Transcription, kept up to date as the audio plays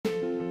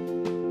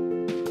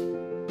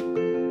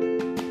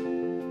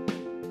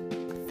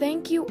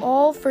thank you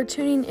all for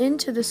tuning in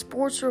to the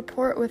Sports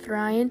Report with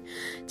Ryan.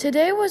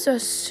 Today was a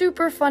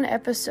super fun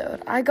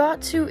episode. I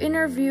got to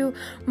interview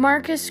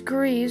Marcus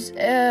Greaves,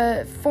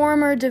 a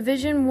former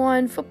Division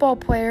I football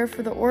player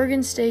for the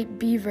Oregon State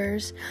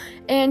Beavers,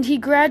 and he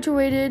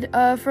graduated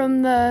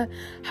from the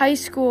high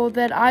school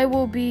that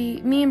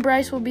me and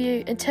Bryce will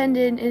be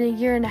attending in a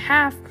year and a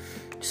half.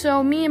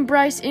 So me and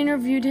Bryce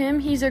interviewed him.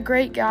 He's a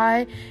great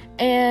guy.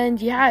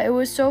 And yeah, it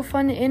was so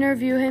fun to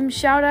interview him.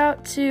 Shout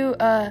out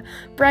to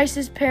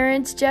Bryce's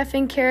parents, Jeff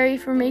and Carrie,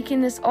 for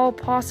making this all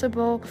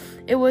possible.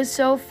 It was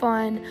so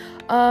fun.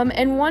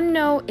 And one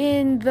note,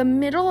 in the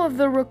middle of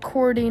the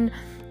recording,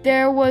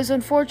 there was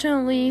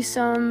unfortunately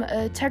some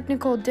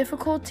technical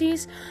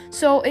difficulties.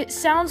 So it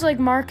sounds like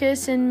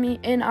Marcus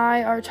and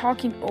I are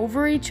talking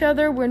over each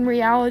other, when in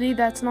reality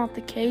that's not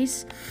the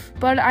case.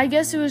 But I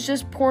guess it was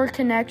just poor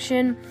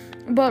connection.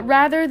 But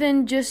rather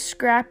than just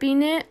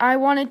scrapping it, I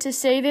wanted to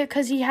save it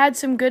because he had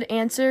some good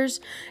answers.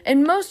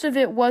 And most of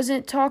it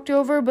wasn't talked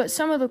over, but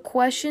some of the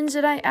questions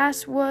that I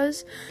asked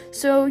was.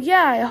 So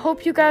yeah, I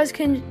hope you guys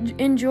can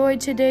enjoy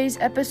today's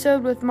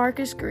episode with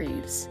Marcus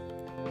Greaves.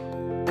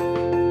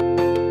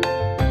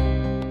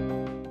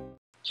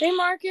 Hey,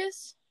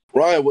 Marcus.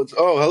 Ryan,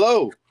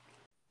 hello.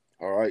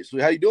 All right,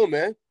 so how you doing,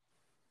 man?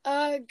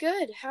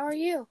 Good. How are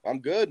you?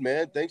 I'm good,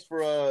 man. Thanks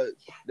for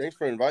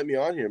inviting me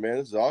on here, man.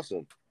 This is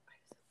awesome.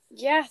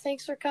 Yeah,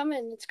 thanks for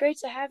coming. It's great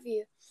to have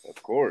you.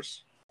 Of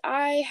course.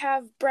 I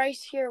have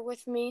Bryce here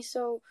with me,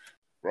 so...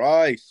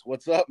 Bryce,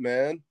 what's up,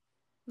 man?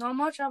 Not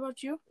much. How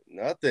about you?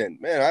 Nothing.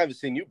 Man, I haven't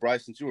seen you,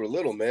 Bryce, since you were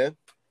little, man.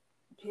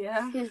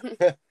 Yeah.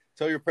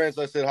 Tell your parents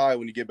I said hi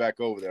when you get back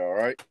over there,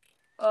 all right?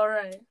 All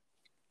right.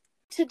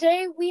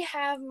 Today we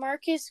have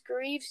Marcus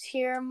Greaves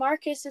here.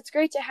 Marcus, it's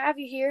great to have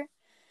you here.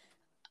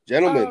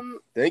 Gentlemen,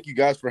 thank you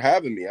guys for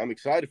having me. I'm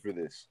excited for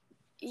this.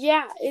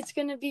 Yeah, it's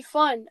going to be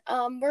fun.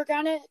 We're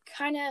going to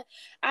kind of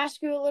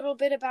ask you a little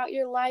bit about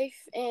your life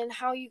and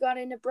how you got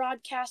into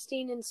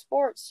broadcasting and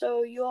sports.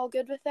 So you all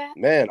good with that?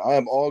 Man, I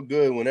am all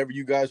good. Whenever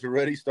you guys are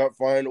ready, start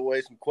firing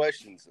away some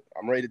questions.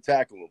 I'm ready to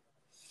tackle them.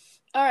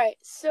 All right.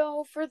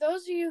 So for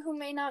those of you who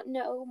may not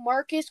know,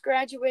 Marcus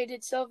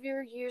graduated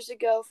several years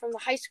ago from the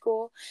high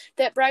school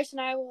that Bryce and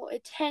I will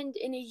attend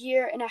in a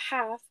year and a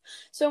half.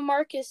 So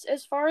Marcus,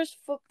 as far as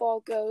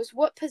football goes,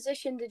 what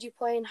position did you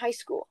play in high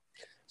school?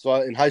 So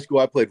in high school,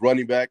 I played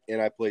running back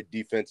and I played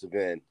defensive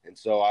end. And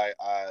so I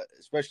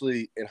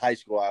especially in high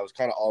school, I was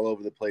kind of all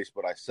over the place,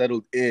 but I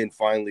settled in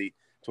finally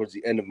towards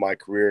the end of my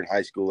career in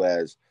high school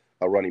as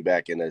a running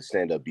back and a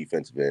stand-up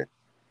defensive end.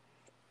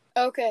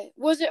 Okay.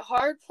 Was it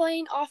hard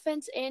playing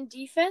offense and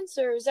defense,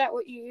 or is that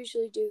what you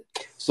usually do?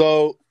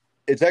 So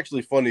it's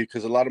actually funny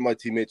because a lot of my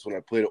teammates, when I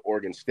played at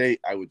Oregon State,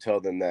 I would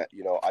tell them that,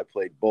 I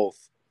played both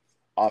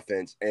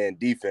offense and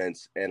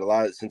defense, and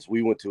since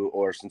we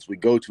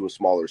go to a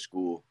smaller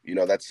school,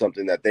 that's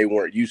something that they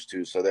weren't used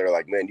to. So they're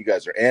like, man, you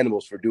guys are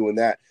animals for doing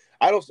that.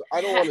 I don't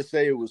want to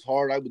say it was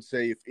hard. I would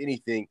say, if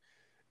anything,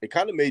 it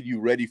kind of made you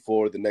ready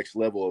for the next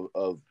level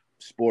of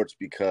sports,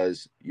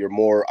 because you're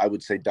more, I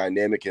would say,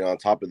 dynamic, and on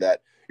top of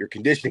that, your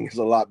conditioning is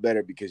a lot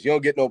better because you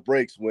don't get no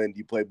breaks when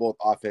you play both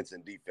offense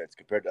and defense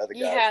compared to other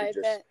guys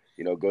who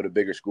just go to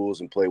bigger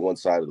schools and play one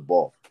side of the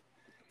ball.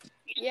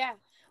 Yeah.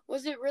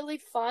 Was it really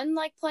fun,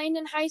 like playing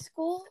in high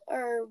school,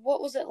 or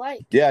what was it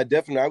like? Yeah,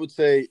 definitely. I would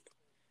say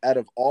out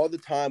of all the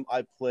time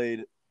I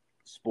played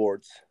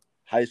sports,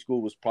 high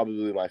school was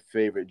probably my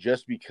favorite,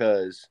 just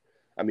because,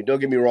 don't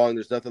get me wrong,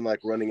 there's nothing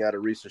like running out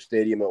of Research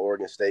Stadium at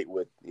Oregon State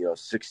with,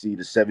 60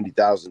 to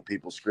 70,000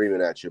 people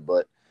screaming at you.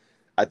 But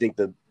I think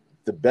the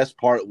best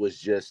part was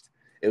just,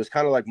 it was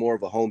kind of like more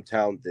of a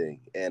hometown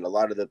thing. And a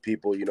lot of the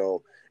people,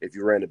 if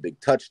you ran a big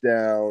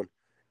touchdown,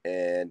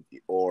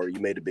 or you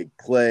made a big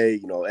play,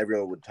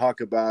 everyone would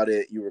talk about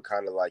it. You were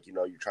kind of like, you're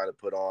trying to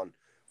put on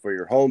for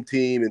your home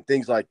team and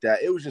things like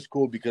that. It was just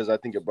cool because I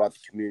think it brought the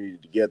community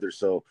together.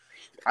 So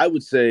I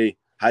would say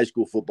high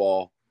school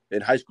football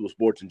and high school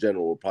sports in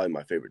general were probably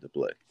my favorite to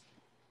play.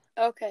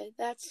 Okay,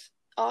 that's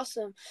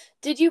awesome.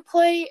 Did you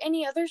play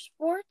any other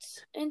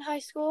sports in high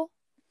school?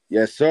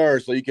 Yes, sir.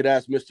 So you could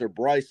ask Mr.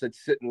 Bryce that's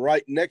sitting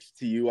right next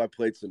to you. I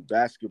played some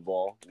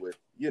basketball with,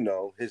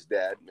 his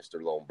dad,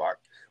 Mr. Lombach,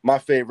 my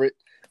favorite.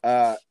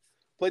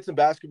 Played some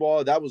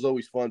basketball. That was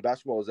always fun.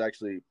 Basketball was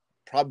actually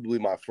probably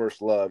my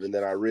first love. And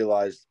then I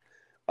realized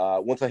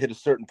once I hit a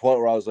certain point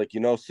where I was like,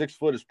 6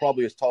 foot is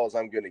probably as tall as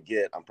I'm going to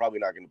get. I'm probably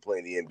not going to play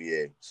in the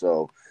NBA.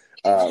 So,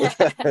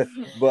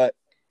 but,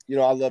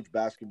 I loved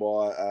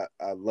basketball.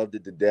 I loved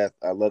it to death.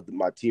 I loved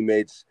my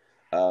teammates,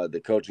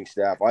 the coaching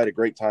staff. I had a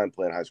great time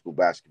playing high school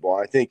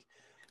basketball. I think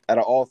out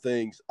of all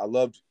things, I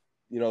loved,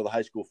 the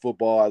high school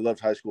football. I loved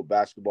high school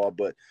basketball.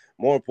 But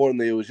more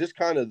importantly, it was just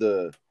kind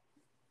of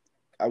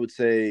I would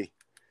say,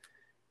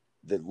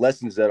 the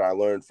lessons that I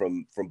learned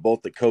from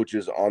both the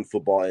coaches on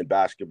football and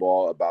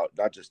basketball about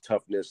not just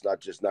toughness, not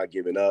just not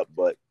giving up,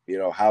 but,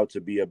 how to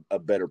be a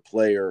better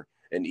player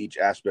in each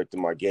aspect of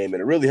my game.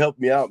 And it really helped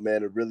me out,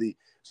 man.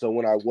 So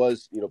when I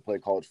was,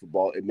 playing college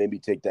football, it made me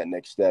take that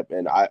next step.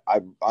 And I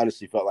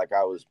honestly felt like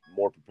I was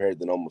more prepared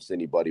than almost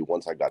anybody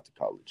once I got to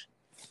college.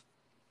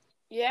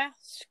 Yeah,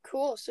 it's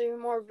cool. So you're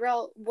more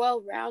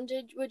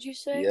well-rounded, would you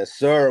say? Yes,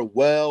 sir.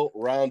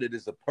 Well-rounded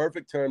is the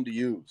perfect term to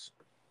use.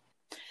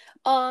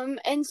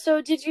 And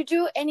so did you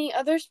do any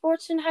other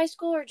sports in high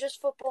school or just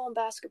football and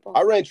I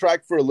basketball? ran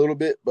track for a little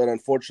bit, but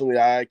unfortunately,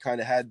 I kind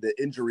of had the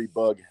injury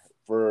bug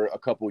for a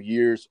couple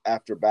years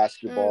after Mm,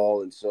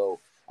 basketball, and so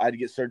I had to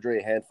get surgery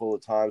a handful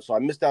of times. So I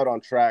missed out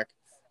on track.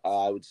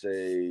 I would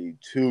say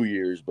 2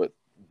 years, but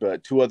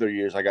 2 other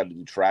years I got to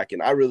do track,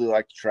 and I really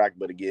liked track.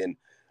 But again,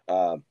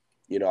 uh,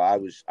 I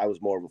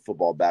was more of a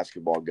football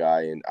basketball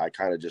guy, and I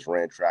kind of just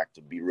ran track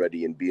to be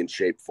ready and be in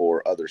shape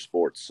for other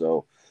sports.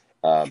 So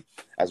um,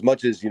 as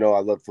much as I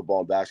love football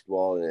and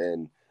basketball,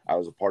 and I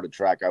was a part of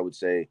track, I would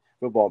say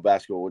football and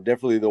basketball were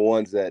definitely the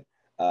ones that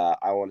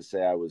I want to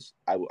say I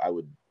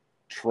would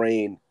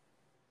train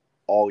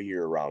all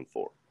year round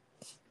for.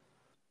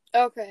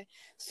 okay.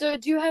 So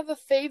do you have a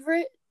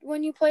favorite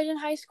when you played in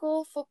high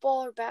school,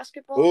 football or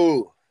basketball?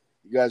 Ooh,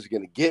 you guys are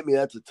gonna get me.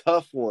 That's a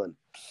tough one.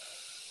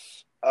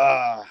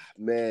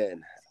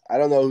 Man, I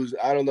don't know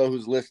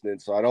who's listening,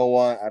 so I don't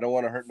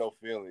want to hurt no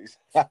feelings.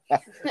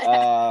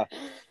 uh,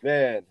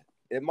 man,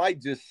 it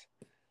might just.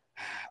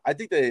 I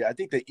think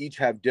they each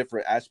have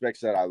different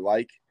aspects that I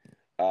like.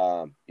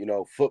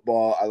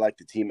 Football, I like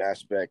the team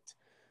aspect.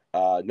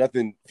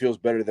 Nothing feels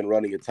better than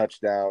running a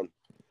touchdown.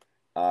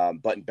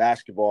 But in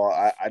basketball,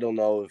 I don't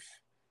know if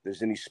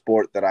there's any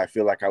sport that I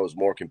feel like I was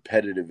more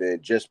competitive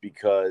in just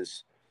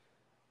because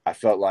I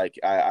felt like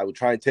I would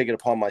try and take it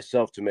upon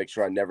myself to make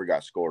sure I never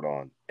got scored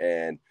on.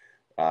 And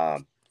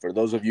for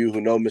those of you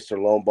who know Mr.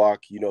 Lombach,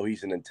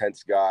 he's an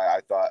intense guy.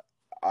 I thought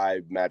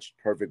I matched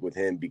perfect with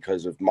him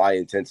because of my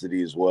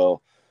intensity as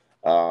well.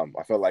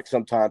 I felt like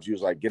sometimes he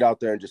was like, get out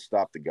there and just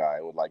stop the guy,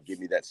 and would like give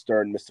me that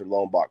stern Mr.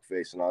 Lombach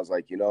face. And I was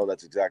like,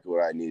 that's exactly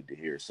what I needed to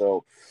hear.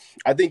 So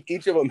I think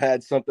each of them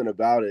had something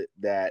about it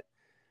that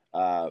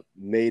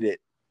made it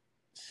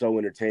so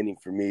entertaining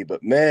for me.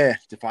 But man,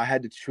 if I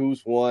had to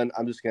choose one,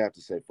 I'm just gonna have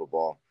to say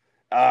football.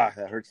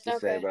 That hurts to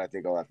say, Okay. but I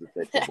think I'll have to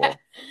say football.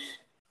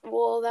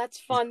 Well, that's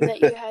fun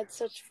that you had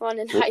such fun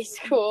in high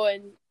school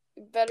and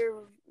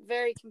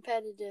very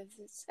competitive,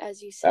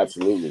 as you said.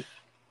 Absolutely.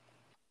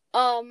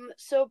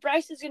 So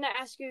Bryce is gonna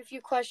ask you a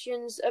few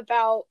questions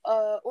about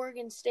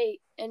Oregon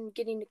State and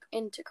getting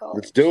into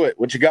Let's do college. it.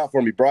 What you got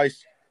for me,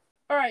 Bryce?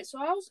 All right, so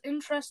I was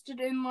interested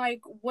in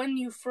when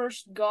you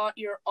first got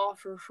your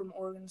offer from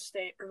Oregon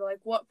State, or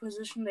what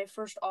position they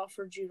first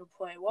offered you to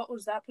play. What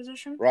was that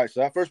position? Right. So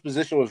that first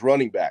position was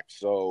running back.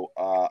 So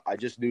I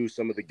just knew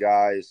some of the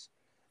guys,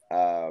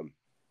 um,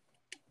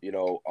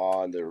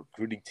 on the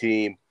recruiting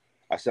team.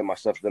 I sent my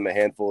stuff to them a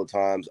handful of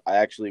times. I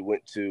actually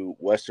went to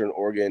Western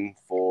Oregon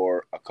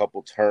for a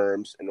couple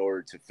terms in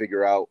order to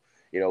figure out,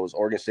 was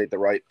Oregon State the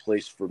right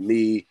place for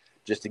me,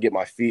 just to get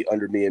my feet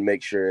under me and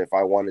make sure if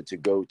I wanted to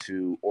go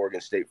to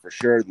Oregon State for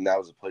sure, then that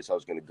was the place I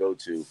was going to go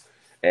to.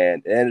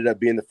 And it ended up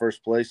being the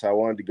first place I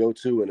wanted to go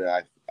to, and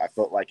I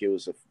felt like it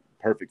was a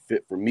perfect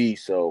fit for me.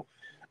 So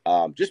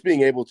just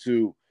being able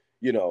to,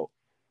 you know,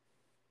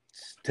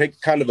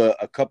 take kind of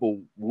a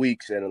couple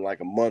weeks and in like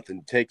a month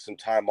and take some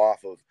time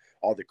off of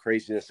all the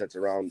craziness that's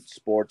around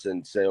sports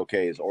and say,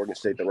 okay, is Oregon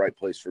State the right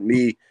place for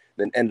me?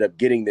 Then end up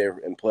getting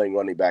there and playing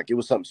running back. It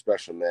was something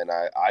special, man.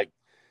 I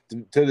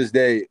to this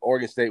day,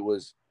 Oregon State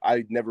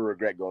I never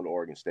regret going to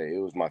Oregon State. It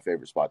was my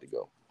favorite spot to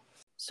go.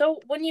 So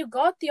when you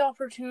got the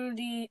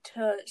opportunity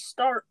to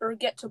start or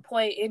get to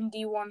play in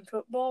D1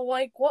 football,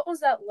 what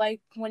was that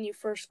like when you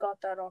first got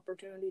that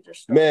opportunity to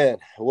start? Man,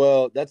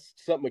 well, that's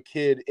something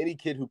any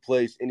kid who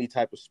plays any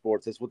type of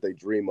sports, that's what they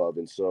dream of.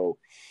 And so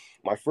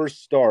my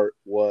first start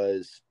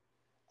was,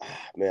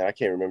 man, I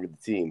can't remember the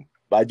team,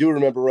 but I do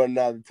remember running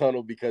out of the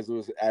tunnel because it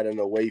was at an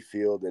away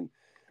field, and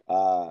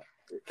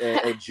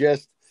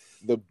just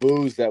the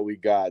boos that we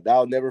got.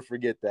 I'll never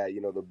forget that.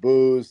 The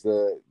boos,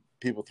 the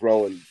people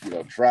throwing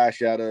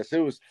trash at us.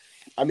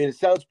 It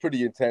sounds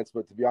pretty intense,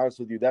 but to be honest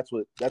with you, that's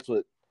what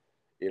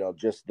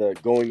just the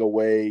going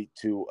away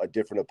to a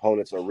different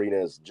opponent's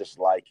arena is just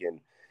like. And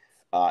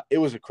it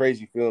was a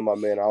crazy feeling, my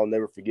man. I'll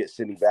never forget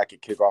sitting back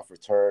at kickoff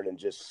return and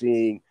just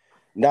seeing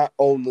not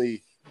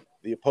only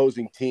the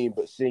opposing team,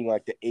 but seeing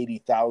like the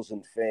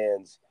 80,000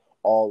 fans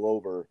all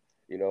over,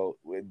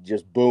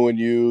 just booing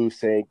you,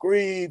 saying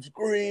Greaves,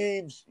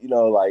 Greaves,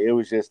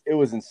 it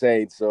was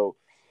insane. So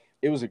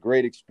it was a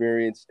great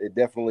experience. It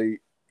definitely,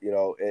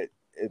 it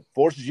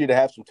forces you to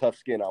have some tough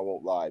skin, I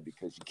won't lie,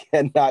 because you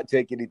cannot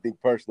take anything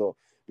personal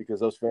because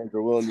those fans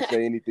are willing to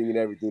say anything and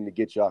everything to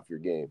get you off your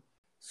game.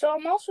 So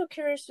I'm also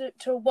curious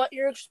to what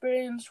your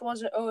experience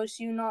was at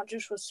OSU, not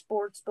just with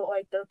sports, but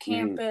their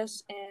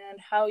campus and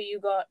how you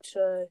got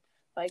to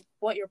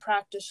what your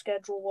practice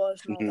schedule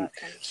was and all that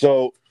kind of stuff.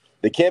 So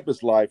the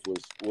campus life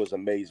was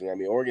amazing. I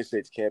mean, Oregon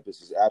State's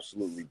campus is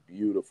absolutely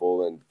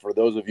beautiful. And for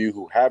those of you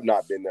who have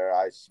not been there,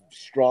 I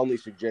strongly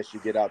suggest you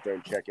get out there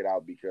and check it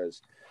out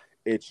because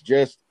it's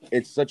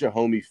such a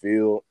homey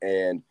feel,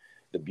 and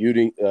the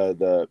buildings,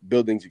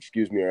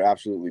 are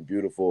absolutely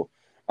beautiful.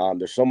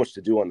 There's so much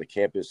to do on the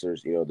campus.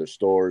 There's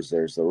stores,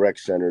 there's the rec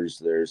centers,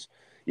 there's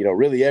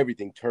really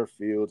everything, turf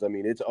fields. I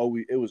mean, it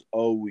was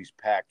always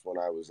packed when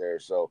I was there.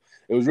 So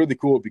it was really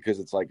cool because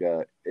it's like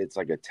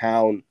a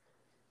town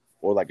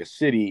or like a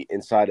city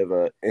inside of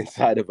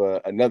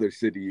another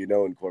city, in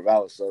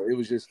Corvallis. So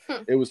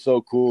it was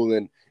so cool.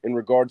 And in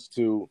regards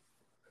to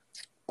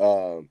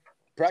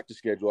practice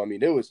schedule, I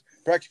mean,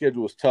 practice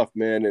schedule was tough,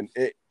 man, and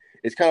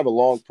it's kind of a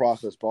long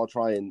process, but I'll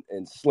try and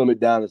slim it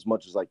down as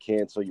much as I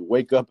can. So you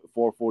wake up at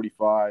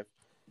 4:45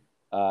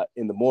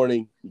 in the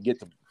morning. You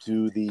get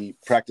to the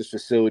practice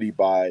facility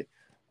by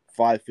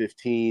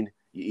 5:15.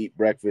 You eat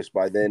breakfast.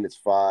 By then it's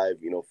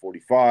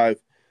 5:45.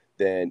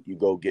 Then you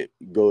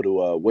go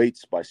to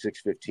weights by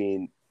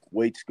 6:15.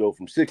 Weights go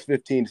from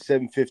 6:15 to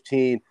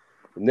 7:15.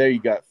 From there, you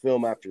got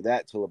film after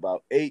that till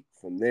about 8.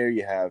 From there,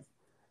 you have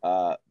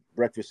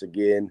breakfast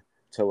again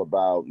till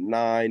about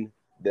 9.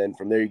 Then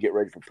from there, you get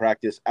ready for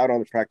practice. Out on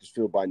the practice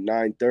field by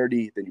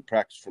 9:30. Then you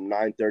practice from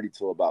 9:30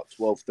 till about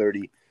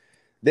 12:30.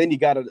 Then you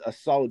got a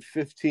solid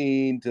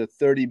 15 to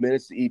 30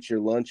 minutes to eat your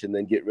lunch and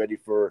then get ready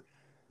for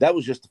 – that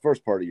was just the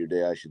first part of your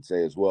day, I should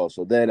say, as well.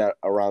 So then at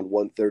around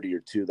 1:30 or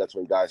 2, that's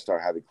when guys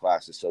start having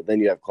classes. So then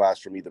you have class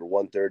from either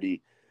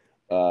 1:30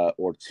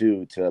 or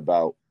 2 to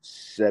about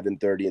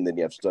 7:30, and then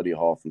you have study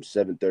hall from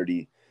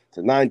 7:30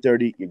 to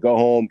 9:30. You go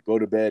home, go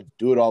to bed,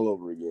 do it all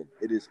over again.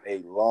 It is a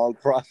long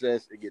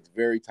process. It gets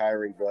very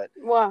tiring, but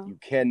you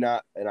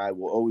cannot, and I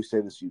will always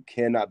say this, you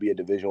cannot be a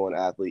Division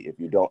I athlete if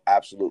you don't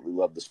absolutely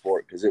love the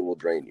sport because it will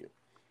drain you.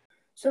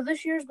 So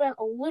this year's been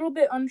a little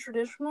bit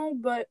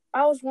untraditional, but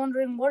I was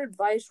wondering, what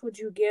advice would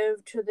you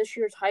give to this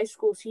year's high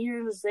school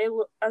seniors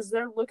as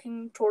they're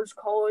looking towards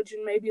college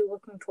and maybe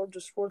looking towards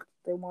a sport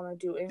they want to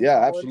do in college?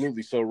 Yeah,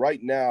 absolutely. So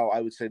right now, I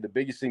would say the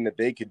biggest thing that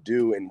they could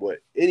do, and what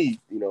any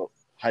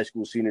high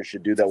school senior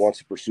should do that wants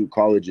to pursue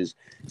college, is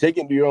take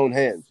it into your own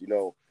hands.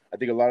 I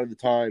think a lot of the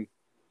time,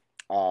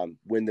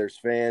 when there's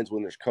fans,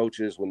 when there's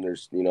coaches, when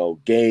there's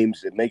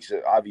games, it makes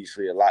it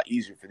obviously a lot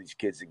easier for these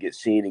kids to get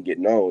seen and get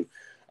known.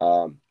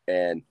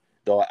 And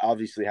they'll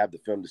obviously have the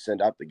film to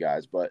send out the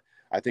guys. But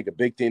I think a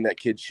big thing that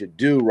kids should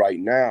do right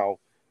now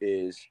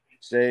is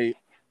take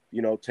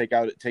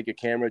a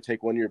camera,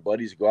 take one of your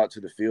buddies, go out to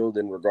the field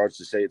in regards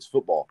to, say it's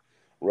football,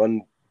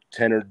 run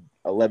 10 or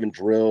 11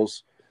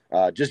 drills,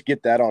 just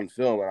get that on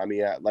film. And I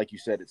mean, like you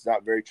said, it's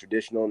not very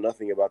traditional.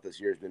 Nothing about this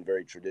year has been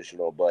very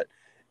traditional, but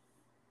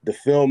the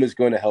film is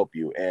going to help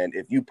you. And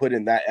if you put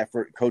in that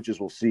effort, coaches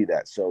will see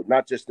that. So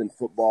not just in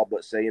football,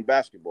 but say in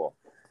basketball.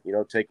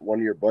 Take one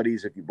of your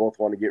buddies. If you both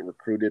want to get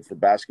recruited for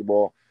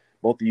basketball,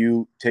 both of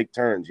you take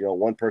turns.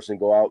 One person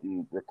go out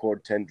and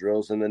record 10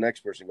 drills, and the next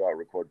person go out and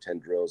record 10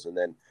 drills. And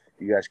then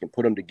you guys can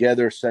put them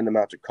together, send them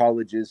out to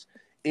colleges.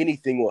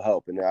 Anything will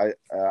help. And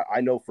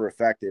I know for a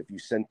fact that if you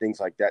send things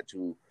like that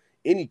to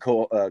any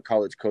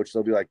college coach,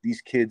 they'll be like,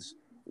 these kids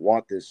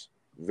want this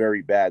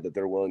very bad that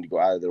they're willing to go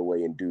out of their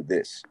way and do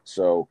this.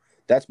 So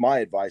that's my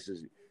advice,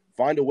 is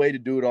find a way to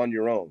do it on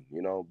your own.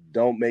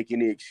 Don't make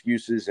any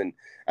excuses. And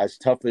as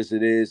tough as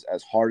it is,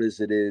 as hard as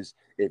it is,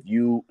 if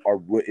you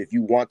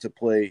want to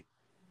play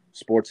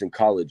sports in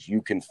college,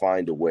 you can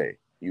find a way.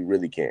 You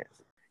really can.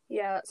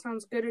 Yeah, that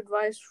sounds good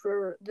advice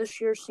for this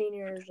year's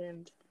seniors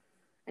and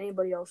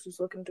anybody else who's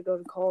looking to go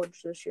to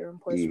college this year and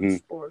play some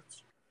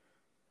sports.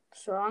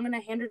 So I'm going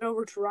to hand it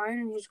over to Ryan,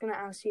 and he's going to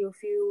ask you a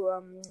few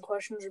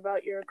questions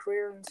about your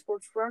career in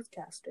sports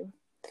broadcasting.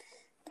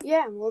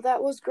 Yeah, well,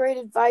 that was great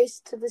advice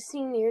to the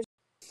seniors.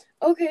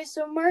 Okay,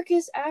 so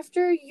Marcus,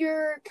 after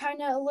your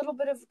kind of a little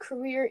bit of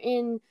career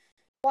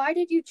why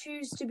did you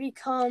choose to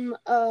become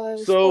a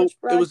sports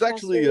broadcaster? It was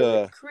actually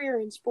a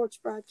career in sports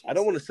broadcasting. I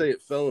don't want to say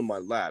it fell in my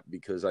lap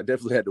because I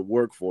definitely had to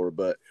work for it,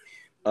 but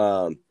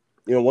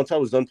once I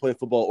was done playing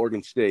football at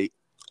Oregon State,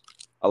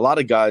 a lot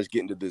of guys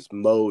get into this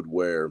mode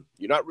where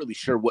you're not really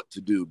sure what to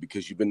do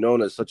because you've been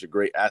known as such a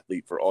great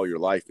athlete for all your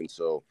life. And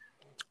so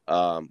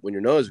when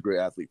you're known as a great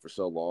athlete for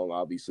so long,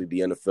 obviously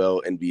the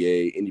NFL,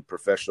 NBA, any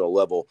professional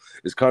level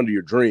is kind of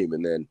your dream.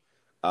 And then,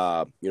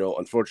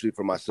 unfortunately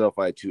for myself,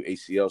 I had 2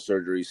 ACL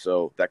surgeries.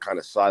 So that kind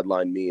of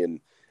sidelined me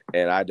and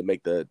I had to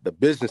make the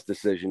business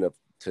decision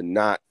to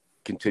not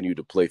continue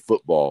to play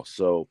football.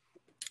 So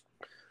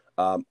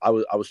I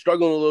was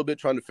struggling a little bit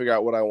trying to figure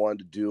out what I wanted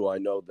to do. I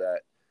know that,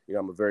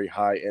 I'm a very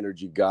high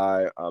energy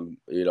guy.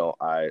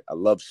 I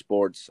love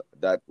sports.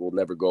 That will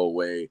never go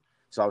away.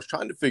 So I was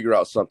trying to figure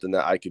out something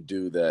that I could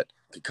do that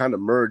could kind of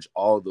merge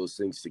all of those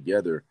things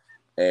together.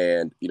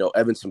 And,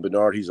 Evanson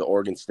Bernard, he's an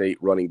Oregon State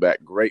running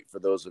back. Great for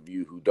those of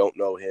you who don't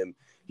know him.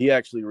 He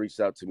actually reached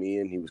out to me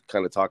and he was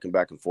kind of talking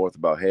back and forth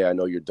about, hey, I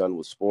know you're done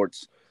with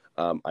sports.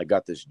 I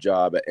got this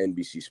job at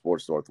NBC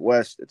Sports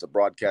Northwest. It's a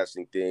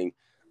broadcasting thing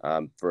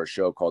for a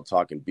show called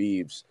Talking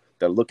Beeves.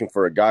 They're looking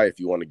for a guy if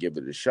you want to give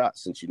it a shot,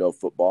 since you know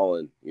football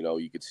and,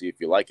 you could see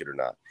if you like it or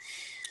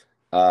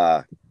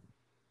not.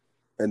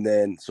 And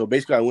then, so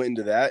basically I went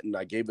into that and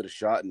I gave it a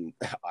shot and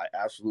I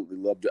absolutely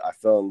loved it. I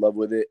fell in love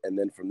with it. And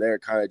then from there,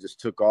 it kind of just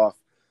took off.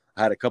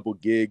 I had a couple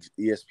gigs,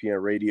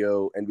 ESPN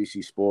Radio,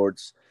 NBC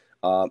Sports,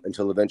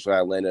 until eventually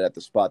I landed at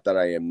the spot that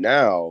I am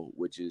now,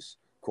 which is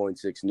Coin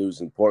 6 News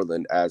in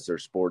Portland as their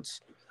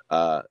sports,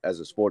 as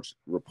a sports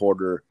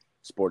reporter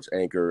sports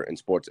anchor and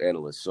sports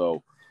analyst.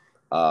 So,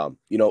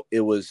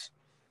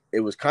 it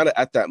was kind of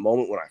at that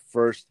moment when I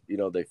first,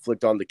 they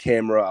flicked on the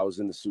camera. I was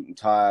in the suit and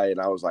tie, and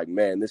I was like,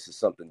 man, this is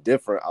something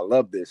different. I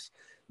love this.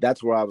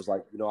 That's where I was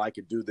like, I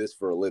could do this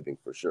for a living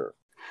for sure.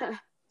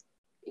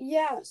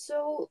 Yeah.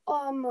 So,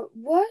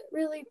 what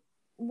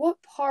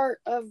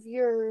part of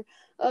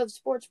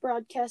sports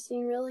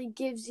broadcasting really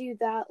gives you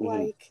that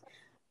like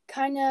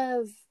kind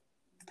of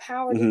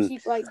power to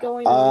keep like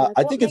going on? Like,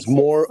 I think it's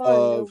more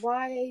of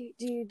why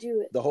do you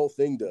do it? The whole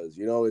thing does.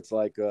 It's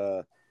like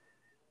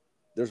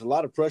there's a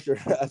lot of pressure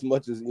as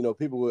much as,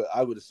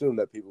 I would assume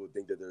that people would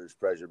think that there's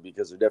pressure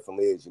because there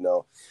definitely is.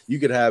 You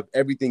could have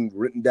everything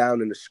written down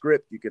in the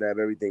script. You could have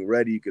everything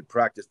ready. You could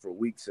practice for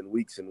weeks and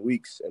weeks and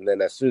weeks. And then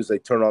as soon as they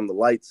turn on the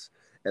lights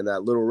and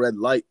that little red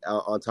light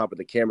on top of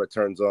the camera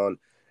turns on,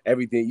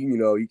 everything,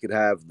 you could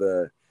have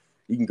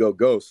you can go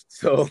ghost.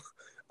 So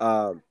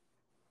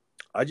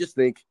I just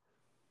think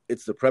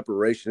it's the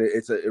preparation.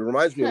 It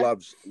reminds me a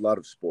lot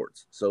of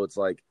sports. So it's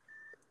like,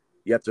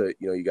 you have to,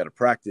 you got to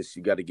practice,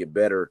 you got to get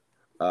better.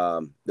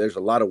 There's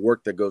a lot of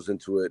work that goes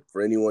into it.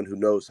 For anyone who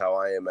knows how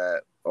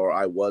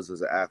I was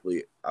as an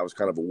athlete, I was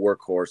kind of a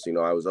workhorse.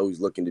 I was always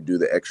looking to do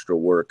the extra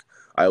work.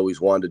 I always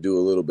wanted to do a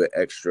little bit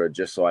extra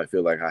just so I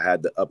feel like I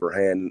had the upper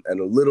hand and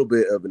a little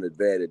bit of an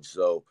advantage.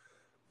 So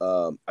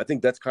I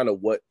think that's kind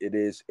of what it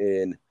is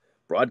in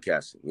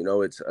broadcasting.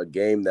 It's a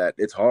game that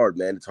it's hard,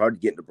 man. It's hard to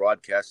get into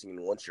broadcasting.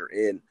 And once you're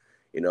in,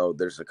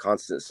 there's a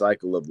constant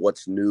cycle of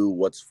what's new,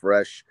 what's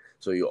fresh.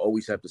 So you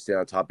always have to stay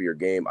on top of your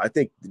game. I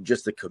think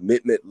just the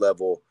commitment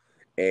level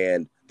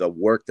and the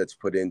work that's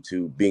put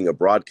into being a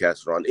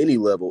broadcaster on any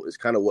level is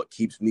kind of what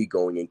keeps me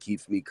going and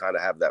keeps me kind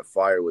of have that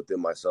fire within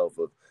myself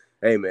of,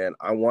 hey man,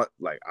 I want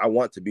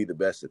to be the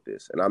best at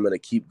this, and I'm going to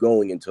keep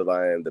going until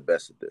I am the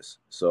best at this.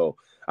 So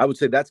I would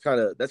say that's kind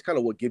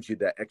of what gives you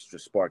that extra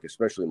spark,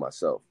 especially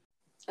myself.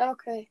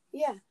 Okay.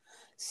 Yeah.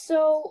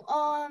 So,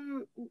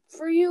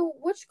 for you,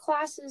 which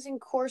classes and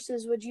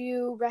courses would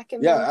you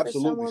recommend? Yeah,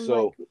 absolutely. For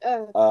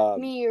someone like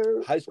me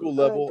or high school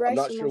level? Bryce, I'm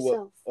not sure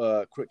myself.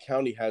 What Crook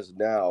County has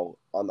now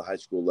on the high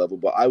school level,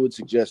 but I would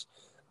suggest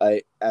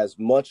as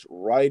much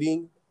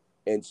writing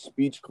and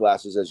speech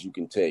classes as you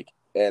can take.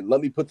 And let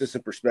me put this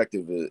in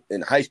perspective.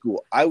 In high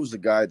school, I was a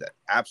guy that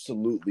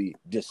absolutely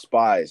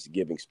despised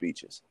giving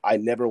speeches. I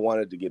never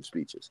wanted to give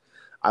speeches.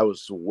 I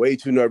was way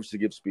too nervous to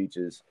give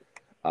speeches.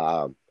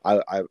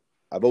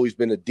 I've always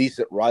been a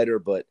decent writer,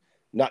 but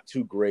not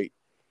too great.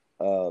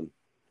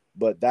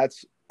 But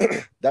that's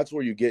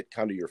where you get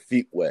kind of your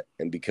feet wet.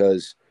 And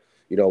because,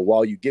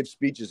 while you give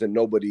speeches and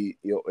nobody,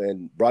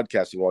 and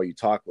broadcasting while you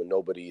talk when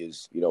nobody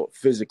is,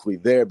 physically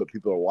there, but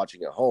people are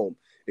watching at home,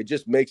 it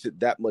just makes it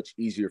that much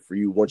easier for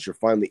you once you're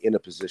finally in a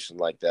position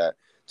like that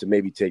to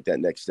maybe take that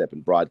next step in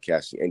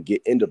broadcasting and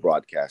get into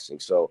broadcasting.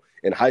 So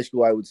in high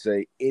school, I would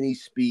say any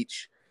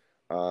speech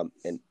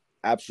and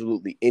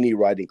absolutely any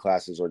writing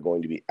classes are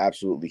going to be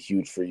absolutely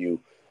huge for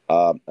you.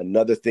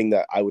 Another thing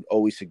that I would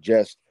always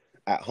suggest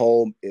at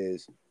home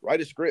is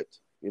write a script,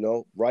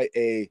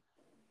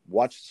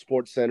 watch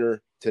Sports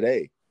Center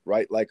today,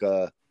 write like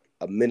a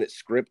minute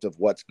script of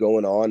what's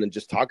going on and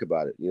just talk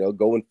about it.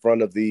 Go in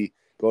front of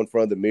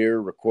the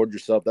mirror, record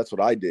yourself. That's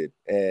what I did.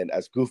 And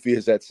as goofy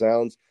as that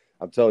sounds,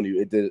 I'm telling you,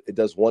 it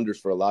does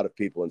wonders for a lot of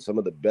people. And some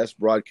of the best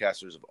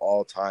broadcasters of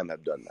all time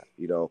have done that.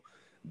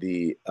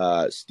 The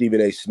Stephen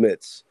A.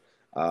 Smiths,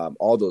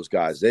 all those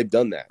guys, they've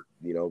done that,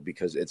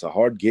 because it's a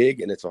hard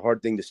gig and it's a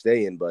hard thing to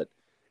stay in. But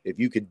if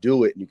you could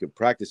do it and you could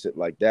practice it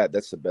like that,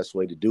 that's the best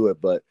way to do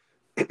it. But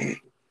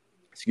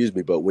excuse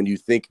me. But when you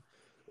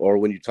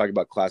talk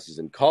about classes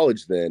in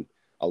college, then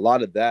a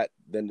lot of that,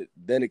 then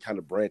it kind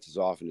of branches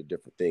off into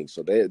different things.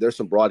 So there's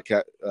some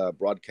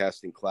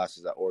broadcasting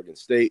classes at Oregon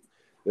State.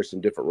 There's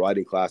some different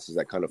writing classes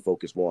that kind of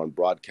focus more on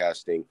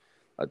broadcasting.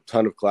 A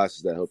ton of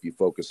classes that help you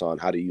focus on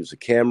how to use a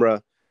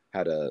camera,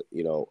 how to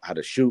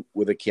shoot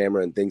with a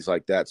camera and things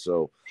like that.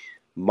 So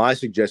my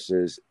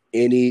suggestion is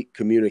any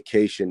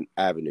communication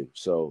avenue.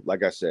 So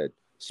like I said,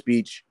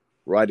 speech,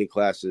 writing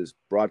classes,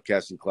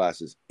 broadcasting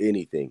classes,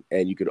 anything.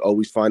 And you can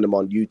always find them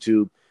on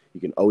YouTube. You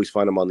can always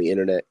find them on the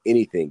internet,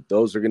 anything.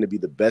 Those are going to be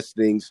the best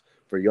things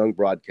for young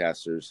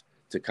broadcasters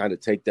to kind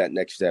of take that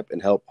next step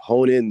and help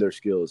hone in their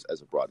skills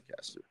as a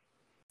broadcaster.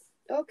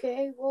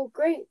 Okay, well,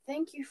 great.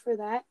 Thank you for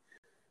that.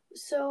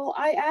 So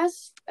I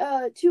asked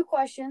 2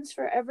 questions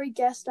for every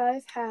guest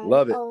I've had.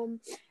 Love it.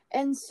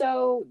 And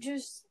so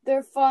just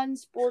they're fun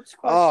sports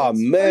questions. Oh,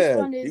 man. First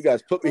one is, you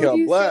guys put me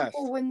on blast. Who do you think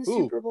will win the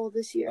Super Bowl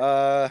this year?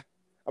 I'm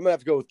going to have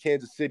to go with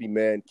Kansas City,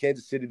 man.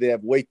 Kansas City, they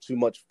have way too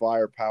much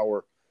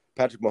firepower.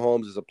 Patrick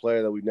Mahomes is a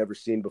player that we've never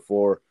seen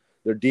before.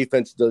 Their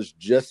defense does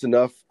just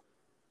enough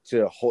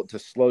to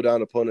slow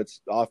down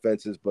opponents'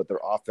 offenses, but their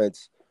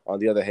offense, on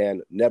the other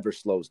hand, never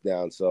slows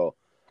down. So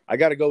I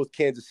got to go with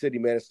Kansas City,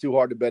 man. It's too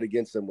hard to bet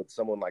against them with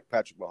someone like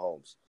Patrick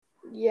Mahomes.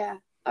 Yeah.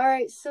 All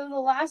right. So the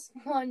last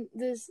one,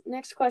 this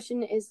next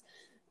question is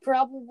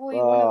probably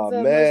one of the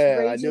most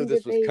raging I knew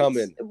this was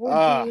coming.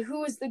 Would be,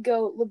 who is the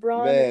GOAT,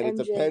 LeBron or MJ?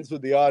 It depends who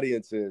the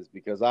audience is,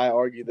 because I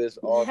argue this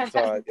all the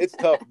time. It's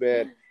tough,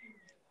 man.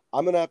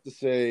 I'm going to have to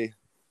say,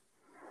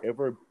 if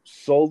we're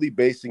solely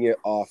basing it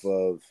off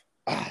of,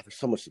 there's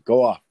so much to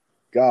go off.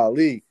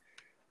 Golly.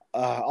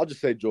 I'll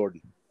just say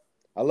Jordan.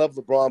 I love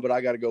LeBron, but I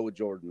got to go with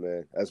Jordan,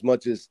 man. As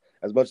much as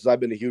I've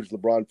been a huge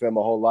LeBron fan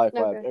my whole life,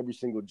 I have every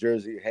single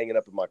jersey hanging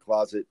up in my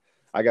closet.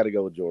 I got to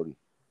go with Jordan.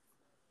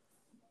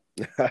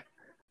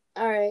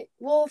 All right.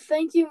 Well,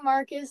 thank you,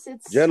 Marcus.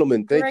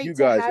 Gentlemen, thank you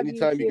guys.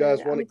 Anytime you guys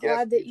want to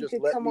guest me, just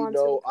let me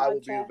know. I will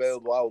be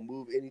available. I will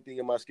move anything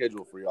in my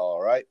schedule for y'all,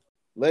 all right?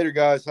 Later,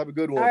 guys. Have a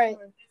good one. All right.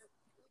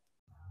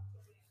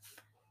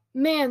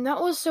 Man, that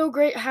was so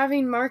great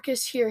having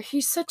Marcus here.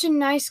 He's such a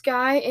nice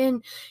guy,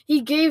 and he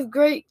gave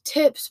great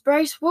tips.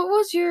 Bryce, what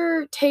was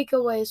your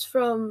takeaways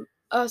from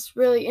us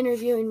really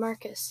interviewing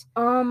Marcus?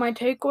 My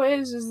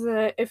takeaways is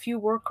that if you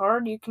work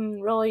hard, you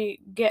can really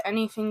get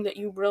anything that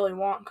you really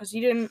want, because he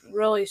didn't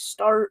really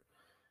start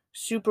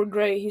super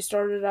great. He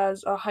started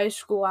as a high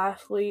school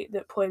athlete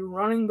that played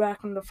running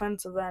back and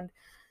defensive end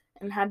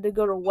and had to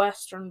go to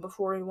Western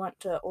before he went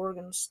to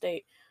Oregon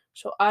State.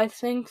 So I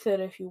think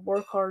that if you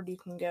work hard, you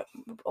can get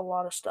a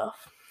lot of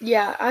stuff.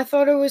 Yeah, I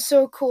thought it was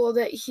so cool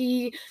that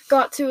he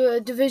got to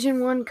a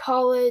Division I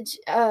college,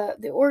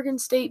 the Oregon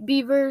State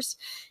Beavers,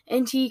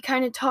 and he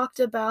kind of talked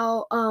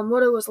about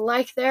what it was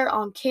like there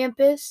on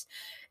campus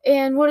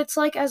and what it's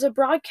like as a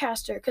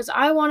broadcaster, because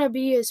I want to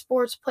be a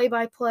sports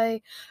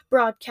play-by-play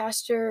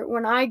broadcaster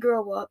when I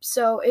grow up.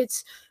 So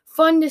it's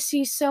fun to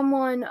see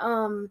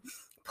someone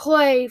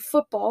play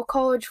football,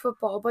 college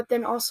football, but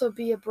then also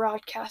be a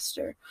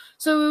broadcaster.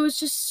 So it was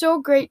just so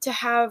great to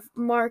have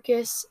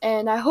Marcus,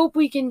 and I hope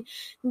we can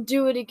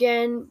do it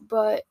again.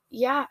 But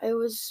yeah, it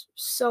was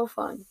so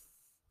fun.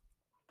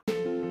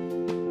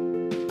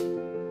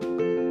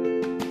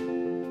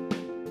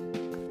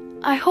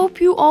 I hope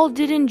you all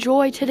did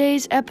enjoy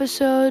today's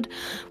episode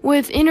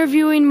with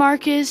interviewing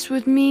Marcus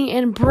with me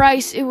and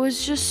Bryce. It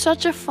was just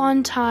such a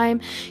fun time.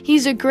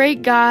 He's a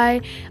great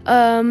guy,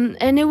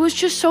 and it was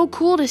just so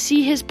cool to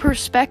see his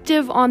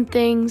perspective on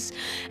things.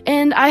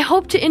 And I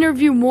hope to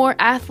interview more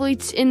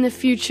athletes in the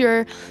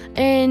future.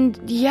 And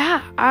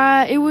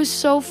yeah, it was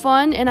so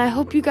fun, and I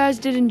hope you guys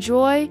did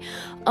enjoy.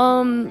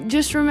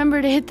 Just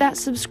remember to hit that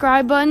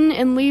subscribe button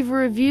and leave a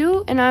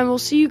review, and I will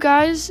see you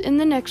guys in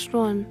the next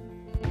one.